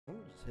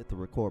hit the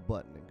record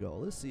button and go.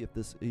 Let's see if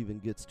this even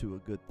gets to a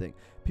good thing.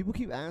 People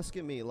keep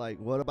asking me, like,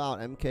 what about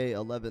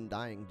MK11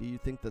 dying? Do you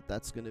think that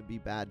that's going to be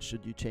bad?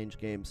 Should you change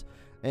games?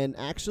 And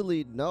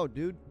actually, no,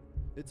 dude.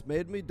 It's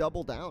made me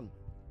double down.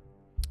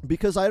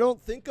 Because I don't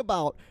think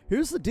about,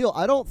 here's the deal,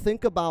 I don't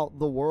think about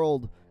the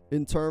world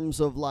in terms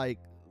of, like,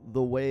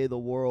 the way the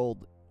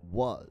world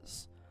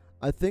was.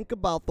 I think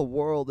about the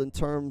world in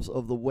terms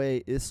of the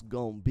way it's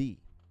gonna be.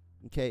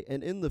 Okay,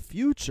 and in the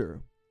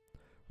future,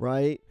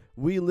 right,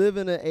 we live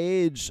in an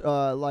age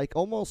like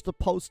almost a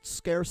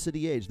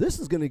post-scarcity age. This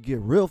is going to get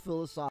real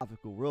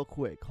philosophical real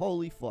quick.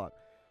 Holy fuck.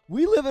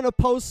 We live in a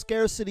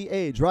post-scarcity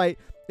age, right?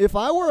 If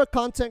I were a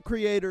content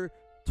creator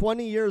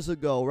 20 years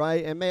ago,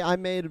 right, and I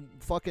made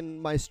fucking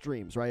my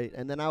streams, right,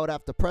 and then I would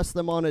have to press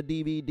them on a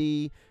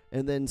DVD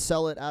and then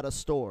sell it at a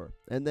store.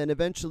 And then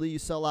eventually you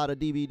sell out of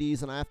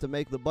DVDs and I have to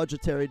make the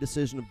budgetary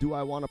decision of, do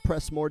I want to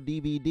press more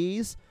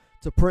DVDs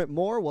to print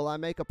more? Will I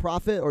make a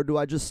profit, or do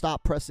I just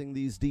stop pressing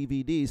these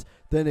DVDs?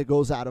 Then it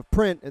goes out of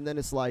print, and then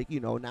it's like, you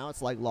know, now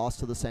it's like lost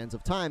to the sands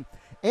of time,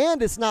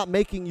 and it's not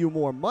making you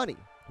more money,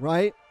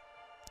 right?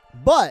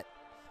 But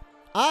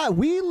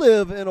we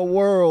live in a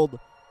world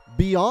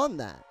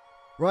beyond that,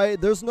 right?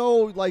 There's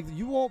no, like,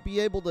 you won't be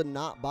able to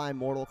not buy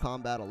Mortal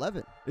Kombat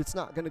 11. It's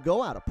not going to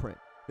go out of print.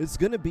 It's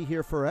going to be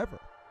here forever.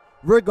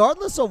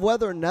 Regardless of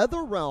whether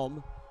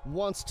NetherRealm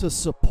wants to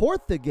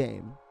support the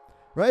game,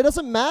 right? It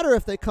doesn't matter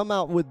if they come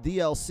out with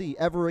DLC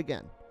ever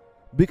again,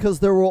 because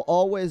there will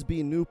always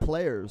be new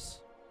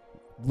players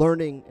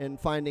learning and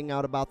finding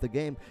out about the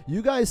game.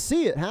 You guys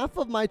see it. Half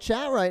of my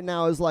chat right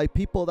now is like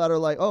people that are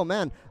like, oh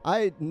man,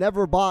 I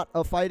never bought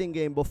a fighting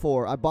game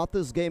before. I bought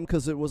this game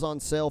because it was on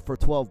sale for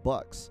 12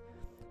 bucks.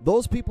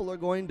 Those people are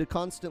going to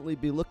constantly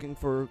be looking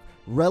for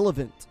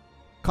relevant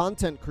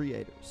content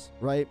creators,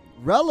 right?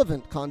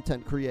 Relevant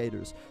content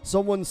creators.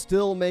 Someone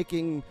still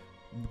making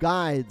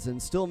guides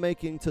and still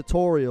making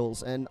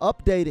tutorials and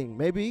updating.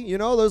 Maybe, you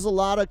know, there's a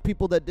lot of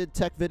people that did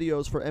tech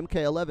videos for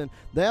MK11.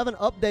 They haven't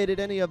updated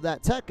any of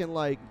that tech in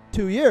like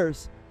 2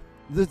 years.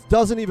 This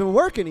doesn't even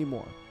work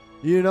anymore,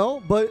 you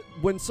know? But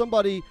when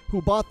somebody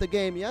who bought the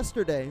game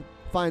yesterday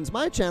finds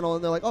my channel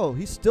and they're like, oh,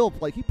 he's still,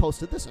 like, he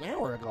posted this an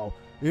hour ago,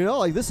 you know,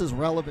 like, this is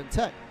relevant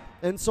tech.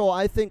 And so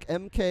I think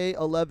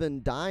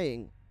MK11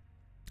 dying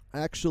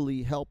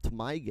actually helped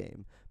my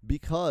game,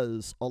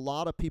 because a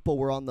lot of people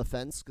were on the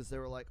fence because they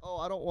were like, oh,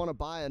 I don't want to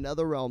buy a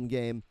NetherRealm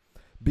game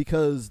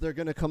because they're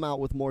going to come out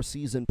with more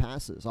season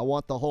passes. I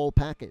want the whole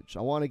package.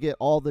 I want to get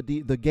all the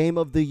game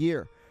of the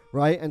year,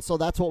 right? And so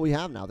that's what we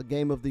have now, the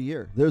game of the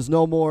year. There's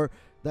no more,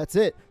 that's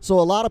it. So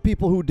a lot of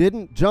people who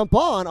didn't jump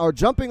on are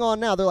jumping on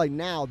now. They're like,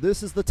 now,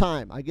 this is the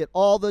time. I get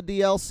all the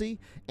DLC,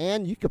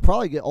 and you could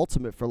probably get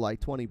Ultimate for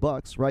like 20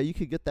 bucks, right? You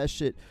could get that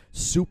shit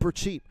super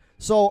cheap.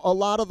 So a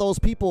lot of those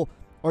people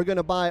are going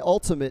to buy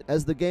Ultimate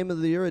as the Game of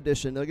the Year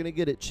edition. They're going to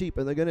get it cheap,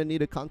 and they're going to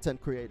need a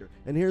content creator.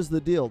 And here's the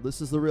deal. This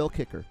is the real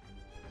kicker.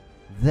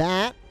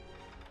 That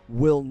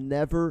will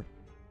never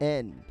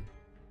end.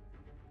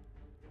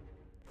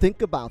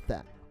 Think about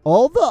that.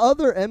 All the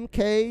other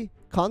MK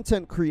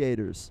content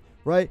creators,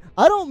 right?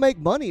 I don't make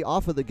money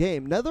off of the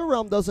game.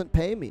 NetherRealm doesn't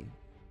pay me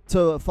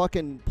to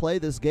fucking play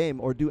this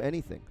game or do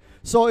anything.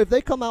 So if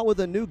they come out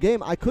with a new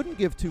game, I couldn't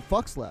give two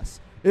fucks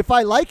less. If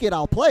I like it,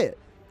 I'll play it.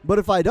 But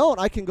if I don't,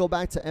 I can go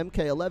back to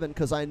MK11,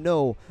 because I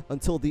know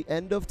until the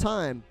end of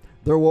time,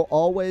 there will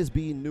always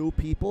be new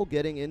people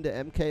getting into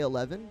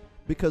MK11,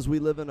 because we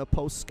live in a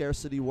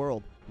post-scarcity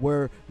world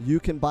where you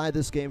can buy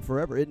this game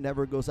forever. It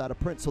never goes out of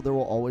print, so there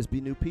will always be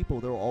new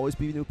people. There will always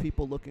be new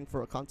people looking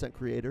for a content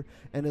creator.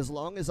 And as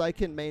long as I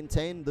can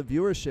maintain the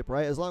viewership,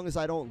 right, as long as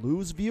I don't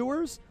lose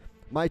viewers,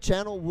 my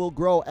channel will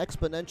grow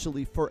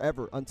exponentially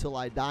forever until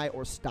I die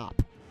or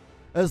stop.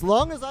 As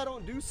long as I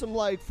don't do some,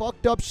 like,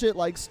 fucked up shit,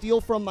 like steal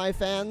from my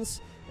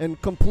fans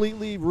and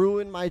completely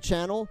ruin my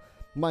channel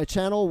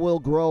will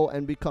grow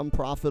and become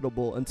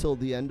profitable until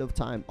the end of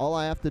time. All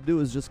I have to do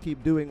is just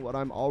keep doing what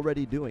I'm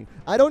already doing.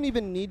 I don't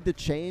even need to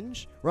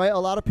change, right? A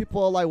lot of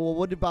people are like, well,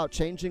 what about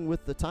changing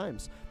with the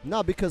times?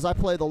 No, because I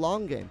play the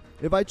long game.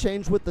 If I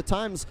change with the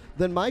times,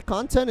 then my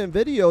content and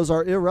videos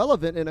are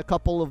irrelevant in a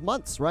couple of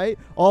months, right?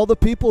 All the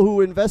people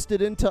who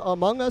invested into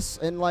Among Us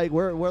and, like,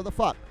 where the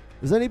fuck?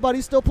 Is anybody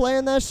still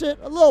playing that shit?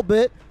 A little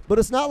bit, but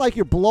it's not like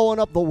you're blowing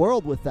up the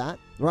world with that,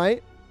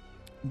 right?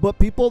 But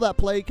people that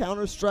play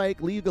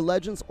Counter-Strike, League of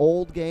Legends,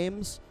 old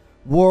games,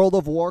 World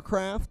of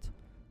Warcraft,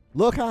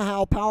 look at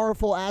how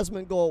powerful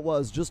Asmongold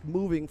was just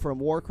moving from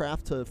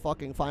Warcraft to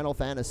fucking Final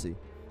Fantasy,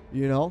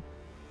 you know?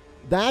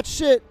 That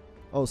shit,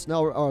 oh,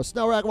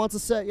 Snellrack wants a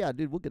set? Yeah,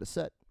 dude, we'll get a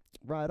set.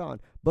 Right on.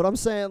 But I'm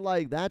saying,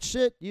 like, that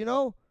shit, you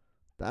know?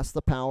 That's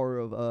the power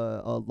of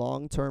a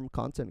long-term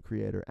content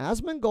creator.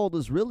 Asmongold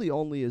is really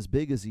only as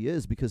big as he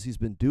is because he's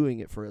been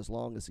doing it for as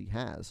long as he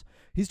has.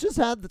 He's just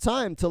had the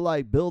time to,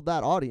 like, build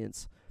that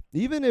audience.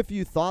 Even if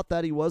you thought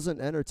that he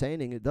wasn't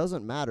entertaining, it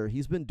doesn't matter.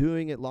 He's been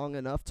doing it long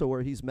enough to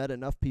where he's met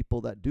enough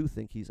people that do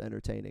think he's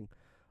entertaining.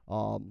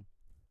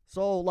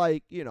 So,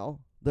 like, you know,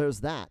 there's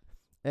that.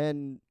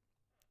 And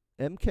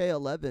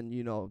MK11,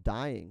 you know,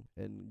 dying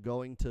and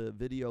going to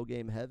video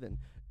game heaven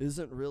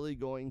isn't really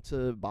going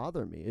to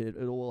bother me. It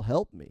will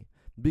help me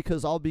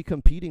because I'll be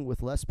competing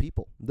with less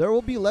people. There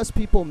will be less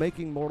people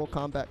making Mortal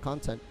Kombat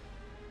content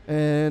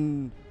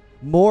and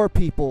more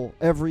people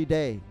every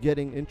day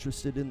getting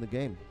interested in the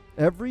game.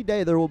 Every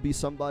day there will be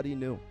somebody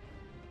new.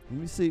 Let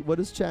me see. What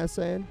is chat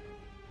saying?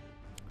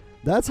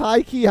 That's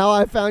high key how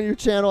I found your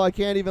channel. I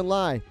can't even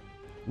lie.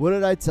 What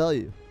did I tell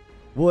you?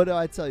 What did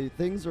I tell you?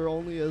 Things are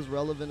only as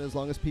relevant as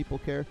long as people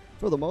care,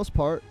 for the most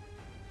part.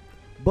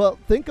 But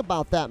think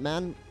about that,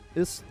 man.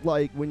 It's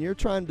like when you're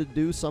trying to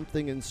do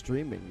something in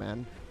streaming,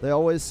 man. They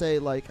always say,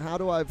 like, how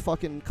do I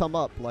fucking come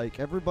up? Like,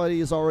 everybody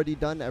has already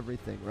done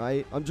everything,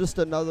 right? I'm just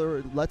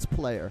another Let's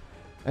Player.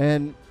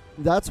 And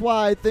that's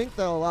why I think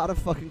that a lot of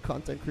fucking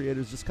content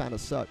creators just kind of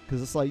suck.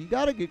 Because it's like, you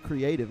got to get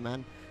creative,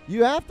 man.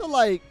 You have to,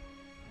 like,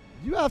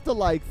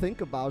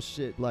 think about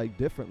shit, like,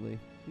 differently.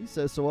 He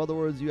says, so in other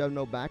words, you have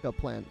no backup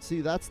plan.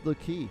 See, that's the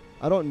key.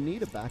 I don't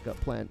need a backup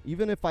plan.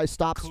 Even if I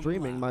stop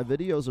streaming, my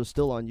videos are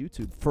still on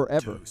YouTube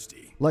forever.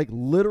 Like,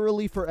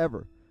 literally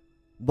forever.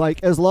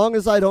 Like, as long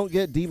as I don't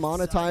get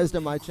demonetized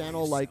and my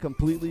channel, like,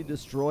 completely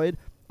destroyed,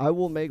 I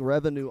will make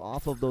revenue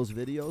off of those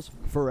videos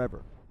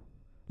forever.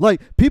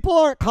 Like, people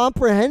aren't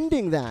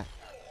comprehending that.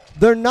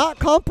 They're not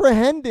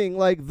comprehending,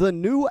 like, the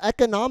new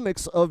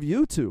economics of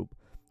YouTube,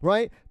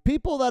 right?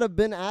 People that have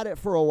been at it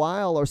for a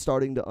while are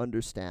starting to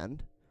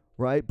understand.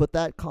 Right? But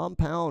that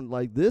compound,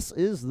 like, this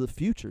is the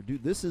future,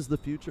 dude. This is the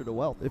future to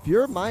wealth. If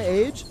you're my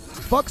age,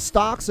 fuck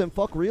stocks and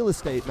fuck real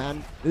estate,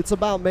 man. It's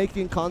about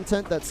making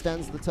content that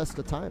stands the test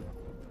of time.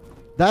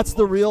 That's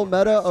the real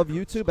meta of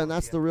YouTube, and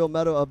that's the real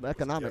meta of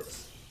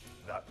economics.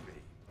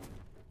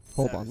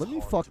 Hold on, let me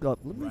fuck up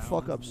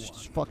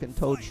fucking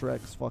Toad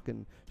Shrek's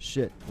fucking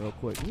shit real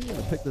quick. I'm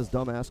gonna pick this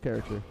dumbass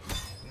character.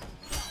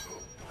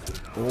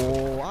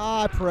 Oh,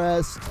 I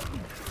pressed.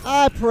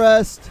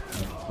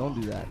 Don't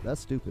do that.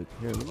 That's stupid.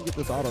 Here, let me get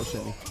this auto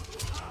shimmy.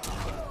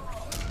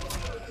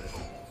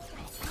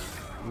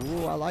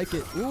 Ooh, I like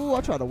it. Ooh,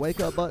 I try to wake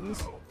up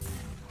buttons.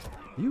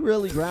 You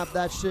really grabbed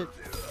that shit.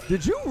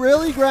 Did you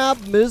really grab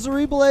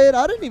Misery Blade?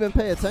 I didn't even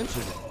pay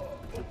attention.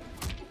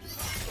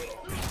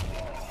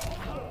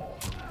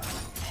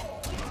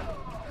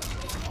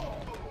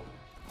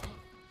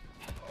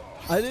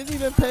 I didn't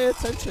even pay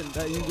attention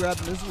that you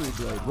grabbed Misery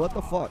Blade. What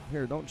the fuck?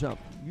 Here, don't jump.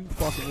 You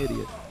fucking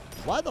idiot.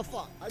 Why the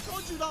fuck? I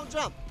told you don't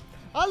jump.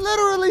 I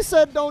literally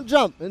said don't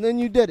jump, and then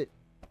you did it.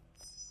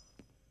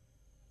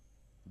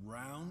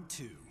 Round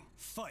 2.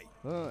 Fight.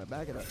 All right,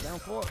 back it up. Down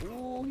 4.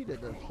 Ooh, he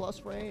did the plus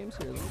frames.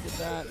 Here, let me get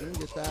that. Let me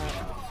get that.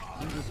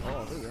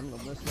 Oh, dude, I'm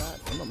gonna miss that.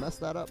 I'm gonna mess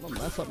that up. I'm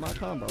gonna mess up my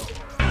combo. You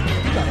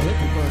gotta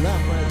hit me for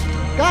that,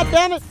 friend. God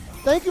damn it!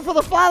 Thank you for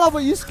the follow,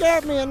 but you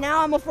scared me, and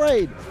now I'm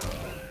afraid.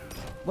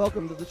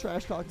 Welcome to the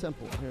Trash Talk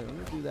Temple. Here, let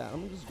me do that.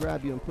 I'm gonna just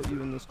grab you and put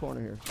you in this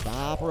corner here.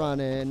 Stop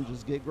running.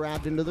 Just get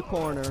grabbed into the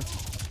corner.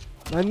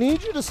 I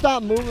need you to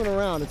stop moving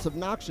around. It's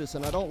obnoxious,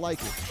 and I don't like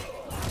it.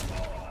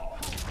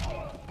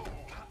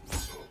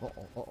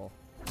 Uh-oh.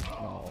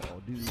 No,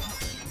 dude.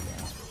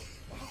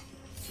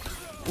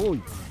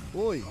 Oi.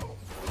 Oi.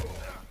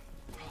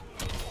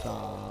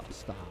 Stop.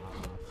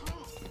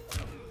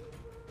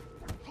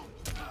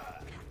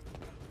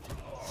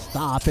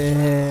 Stop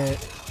it.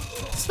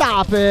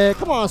 Stop it.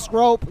 Come on,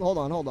 Scrope. Hold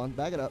on.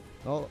 Back it up.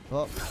 Oh.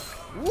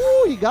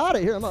 Ooh, he got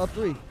it. Here, I'm up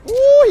 3.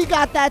 Ooh, he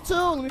got that too.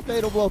 Let me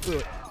fatal blow through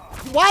it.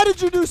 Why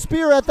did you do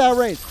spear at that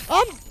range?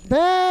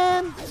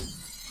 Man.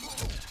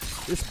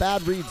 It's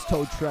bad reads,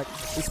 Toad Shrek.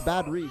 It's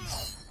bad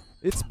reads.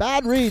 It's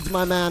bad reads,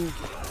 my man.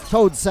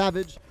 Toad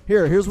Savage.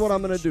 Here's what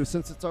I'm going to do.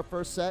 Since it's our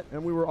first set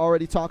and we were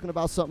already talking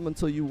about something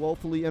until you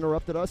woefully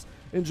interrupted us.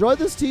 Enjoy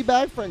this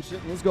teabag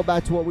friendship. Let's go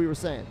back to what we were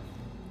saying.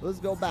 Let's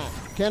go back.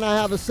 Can I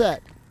have a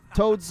set?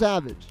 Toad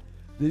Savage.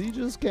 Did he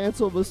just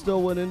cancel but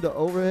still went into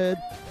overhead?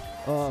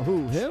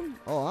 Who? Him?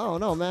 Oh, I don't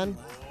know, man.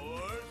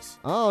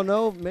 I don't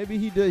know. Maybe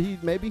he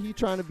did. Maybe he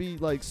trying to be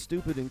like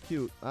stupid and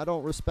cute. I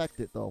don't respect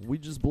it though. We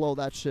just blow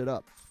that shit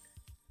up.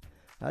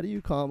 How do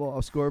you combo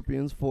a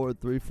Scorpion's forward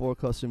 3-4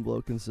 custom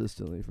blow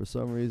consistently? For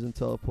some reason,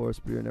 teleport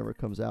spear never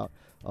comes out.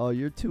 Oh,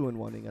 you're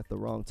 2-1-ing at the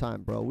wrong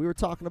time, bro. We were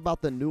talking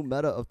about the new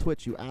meta of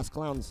Twitch, you ass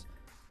clowns.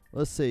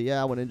 Let's see.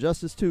 Yeah, when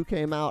Injustice 2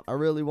 came out, I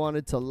really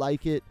wanted to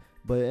like it,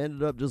 but it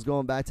ended up just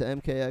going back to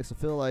MKX. I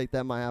feel like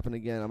that might happen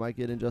again. I might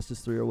get Injustice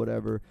 3 or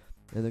whatever,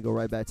 and then go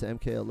right back to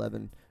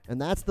MK11. And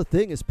that's the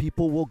thing, is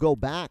people will go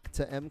back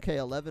to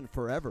MK11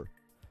 forever.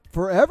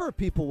 Forever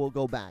people will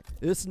go back.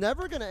 It's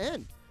never going to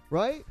end.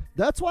 Right?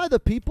 That's why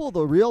the people,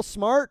 the real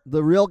smart,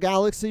 the real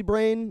Galaxy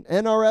Brain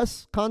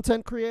NRS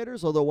content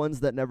creators are the ones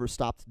that never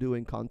stopped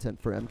doing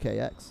content for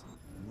MKX.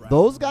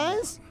 Those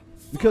guys,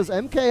 because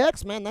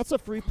MKX, man, that's a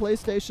free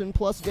PlayStation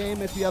Plus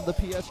game if you have the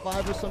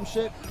PS5 or some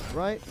shit,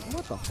 right?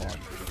 What the fuck?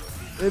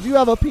 If you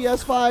have a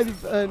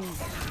PS5 and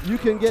you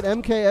can get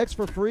MKX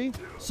for free.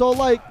 So,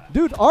 like,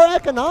 dude, our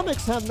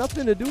economics have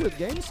nothing to do with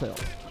game sales.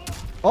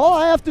 All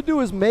I have to do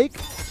is make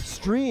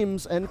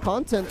streams and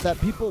content that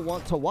people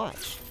want to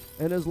watch.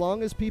 And as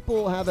long as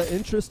people have an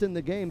interest in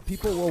the game,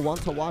 people will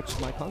want to watch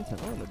my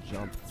content. I'm going to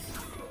jump.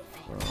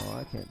 Oh,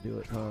 I can't do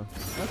it, huh?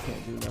 I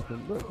can't do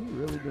nothing. Look, he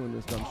really doing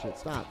this dumb shit.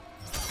 Stop.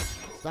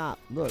 Stop.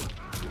 Look.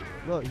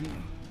 Look,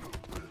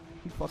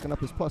 he fucking up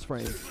his plus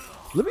frames.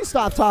 Let me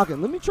stop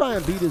talking. Let me try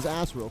and beat his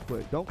ass real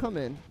quick. Don't come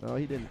in. No,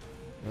 he didn't.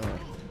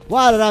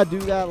 Why did I do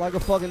that like a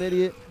fucking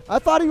idiot? I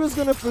thought he was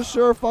gonna for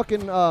sure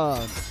fucking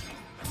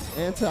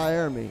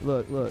anti-air me.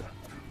 Look, look.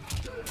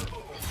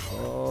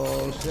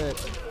 Oh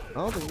shit. I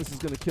don't think this is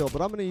gonna kill,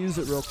 but I'm gonna use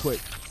it real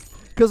quick.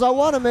 Cause I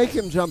wanna make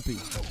him jumpy.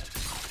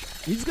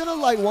 He's gonna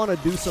like wanna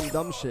do some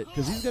dumb shit,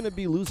 cause he's gonna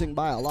be losing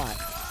by a lot.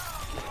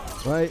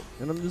 Right?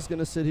 And I'm just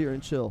gonna sit here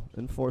and chill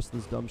and force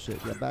this dumb shit.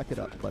 Yeah, back it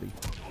up, buddy.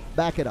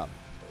 Back it up.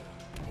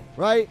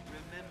 Right?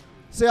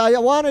 See, I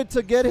wanted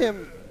to get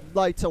him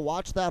like to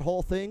watch that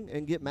whole thing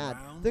and get mad.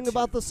 Think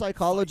about the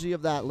psychology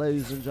of that,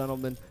 ladies and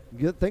gentlemen.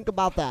 Think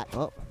about that.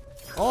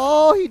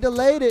 Oh, he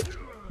delayed it.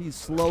 He's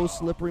slow,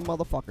 slippery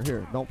motherfucker.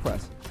 Here, don't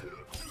press.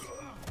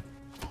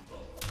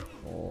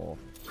 Oh.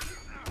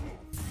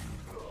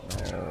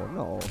 No,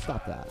 no,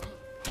 stop that.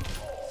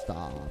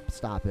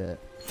 Stop it.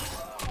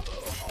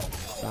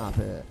 Stop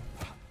it.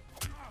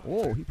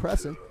 Oh, he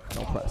pressing.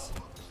 Don't press.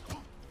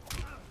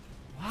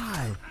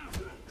 Why?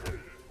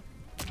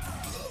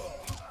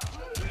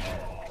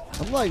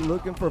 I'm like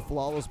looking for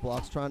flawless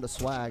blocks, trying to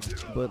swag,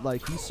 but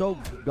like he's so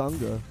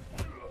gunga.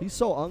 He's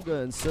so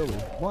unga and silly.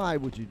 Why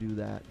would you do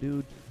that,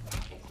 dude?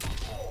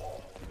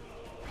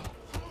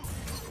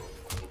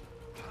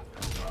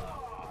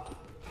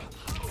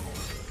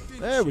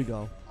 There we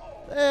go.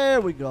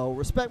 There we go.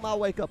 Respect my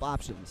wake-up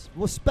options.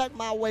 Respect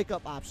my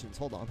wake-up options.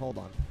 Hold on, hold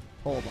on.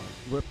 Hold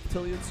on.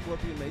 Reptilian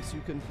Scorpion makes you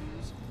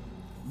confused.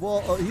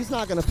 Well, he's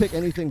not going to pick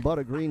anything but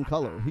a green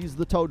color. He's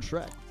the Toad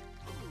Shrek.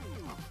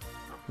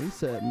 He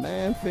said,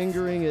 man,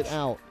 figuring it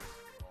out.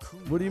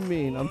 What do you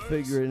mean I'm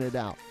figuring it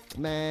out?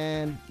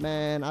 Man,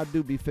 I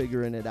do be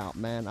figuring it out,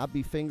 man. I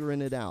be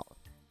figuring it out.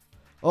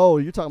 Oh,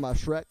 you're talking about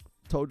Shrek?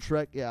 Toad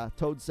Shrek? Yeah,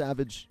 Toad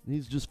Savage.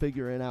 He's just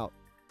figuring out.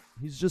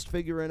 He's just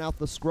figuring out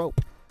the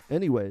scrope.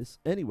 Anyways.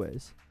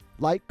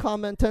 Like,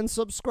 comment, and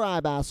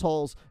subscribe,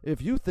 assholes,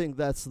 if you think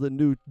that's the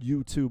new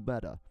YouTube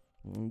meta.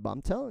 But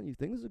I'm telling you,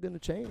 things are going to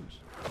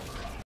change.